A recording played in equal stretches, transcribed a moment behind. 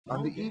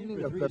On the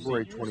evening of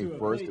February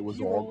 21st, it was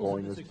all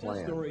going as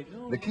planned.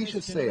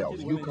 Nakesha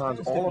Sayles,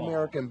 UConn's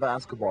All-American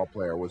basketball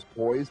player, was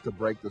poised to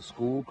break the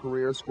school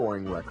career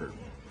scoring record.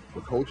 The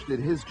coach did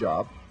his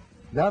job.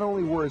 Not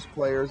only were his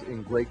players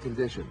in great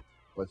condition,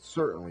 but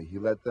certainly he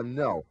let them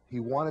know he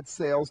wanted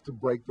Sayles to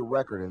break the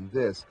record in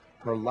this,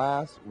 her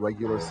last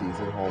regular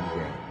season home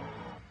game.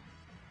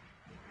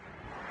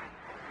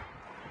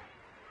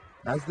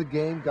 As the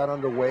game got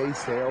underway,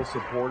 Sayles'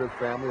 supportive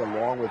family,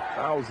 along with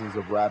thousands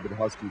of rabid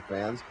Husky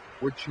fans,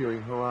 were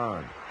cheering her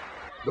on.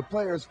 The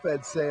players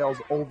fed Sayles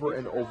over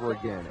and over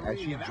again as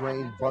she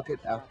drained bucket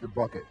after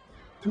bucket.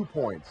 2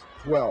 points,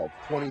 12,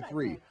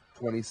 23,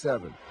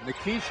 27.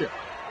 Nakesha,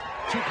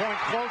 2-point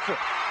closer.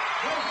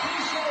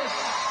 Nakesha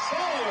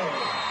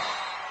Sayles.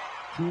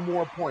 2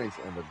 more points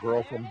and the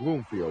girl from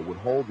Bloomfield would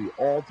hold the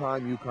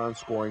all-time UConn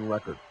scoring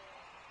record.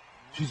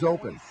 She's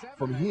open.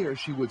 From here,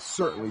 she would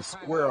certainly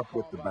square up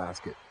with the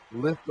basket,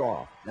 lift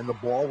off, and the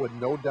ball would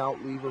no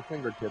doubt leave her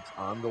fingertips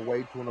on the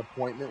way to an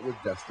appointment with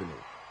destiny,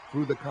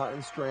 through the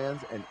cotton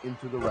strands and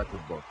into the record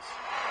books.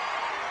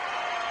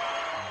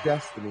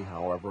 Destiny,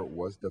 however,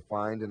 was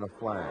defined in a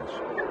flash,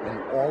 and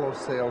all of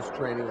Sayles'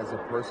 training as a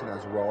person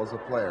as well as a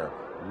player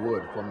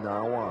would, from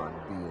now on,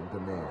 be in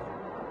demand.